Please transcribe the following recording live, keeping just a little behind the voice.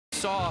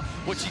saw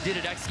what she did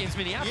at X Games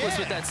Minneapolis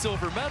with that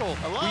silver medal,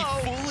 we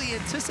fully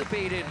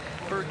anticipated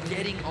her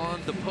getting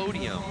on the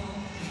podium.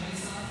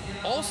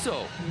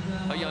 Also,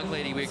 a young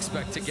lady we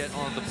expect to get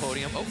on the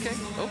podium. Okay,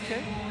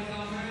 okay.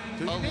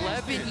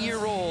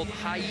 11-year-old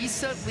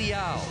Rayssa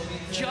Leal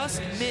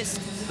just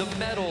missed the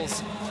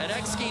medals at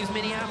X Games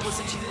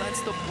Minneapolis, and she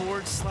lets the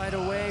board slide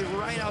away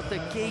right out the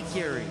gate,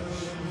 Gary.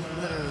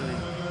 Literally,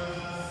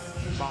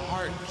 my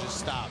heart just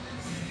stopped.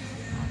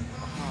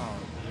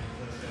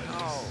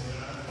 Oh,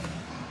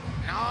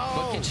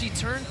 no. But can she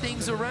turn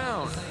things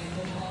around?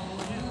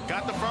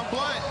 Got the front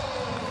blunt.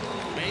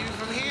 Maybe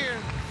from here.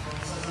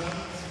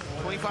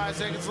 25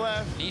 seconds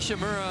left.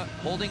 Nishimura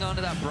holding on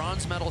to that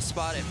bronze medal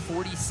spot at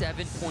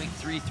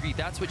 47.33.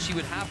 That's what she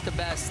would have to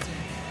best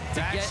to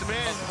get a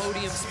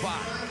podium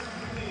spot.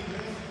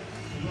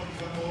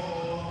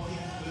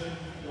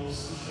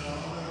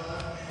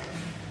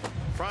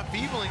 Front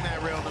beveling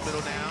that rail in the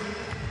middle now.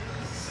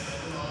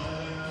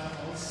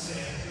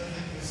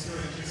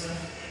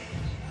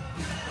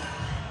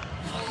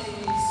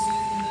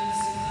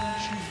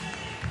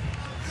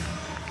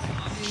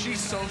 She's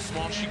so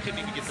small, she couldn't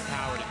even get the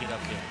power to get up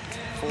there.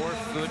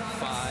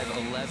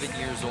 4'5", 11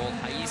 years old,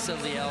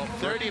 Rayssa Leal.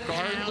 30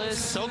 regardless pounds,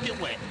 soaking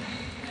wet.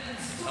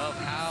 Of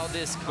how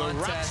this The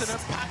rocks in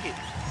her pocket.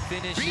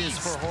 Finishes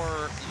for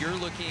her, you're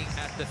looking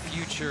at the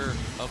future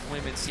of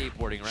women's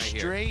skateboarding right here.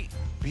 Straight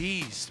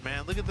beast,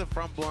 man. Look at the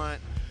front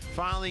blunt.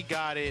 Finally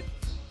got it.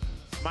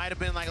 Might have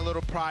been like a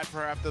little pride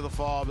for her after the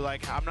fall. Be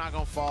like, I'm not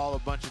gonna fall a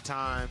bunch of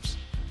times.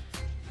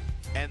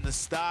 And the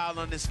style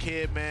on this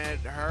kid, man,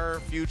 her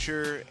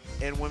future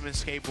in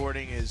women's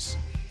skateboarding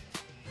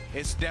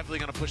it's definitely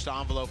gonna push the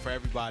envelope for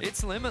everybody.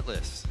 It's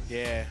limitless.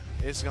 Yeah,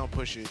 it's gonna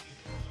push it.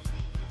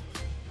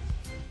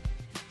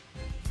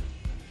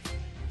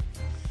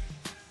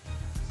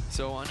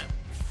 So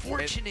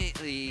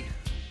unfortunately,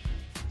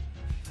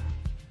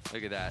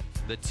 look at that.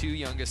 The two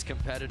youngest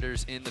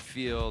competitors in the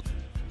field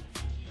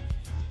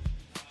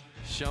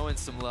showing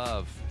some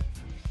love.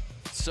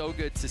 So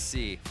good to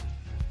see.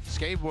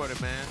 Skateboarding,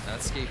 man.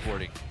 That's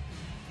skateboarding.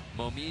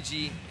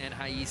 Momiji and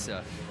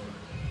Rayssa.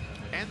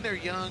 And their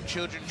young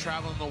children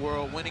traveling the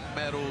world, winning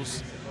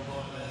medals.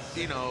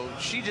 You know,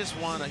 she just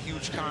won a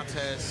huge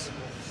contest.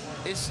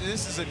 This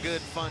is a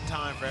good, fun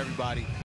time for everybody.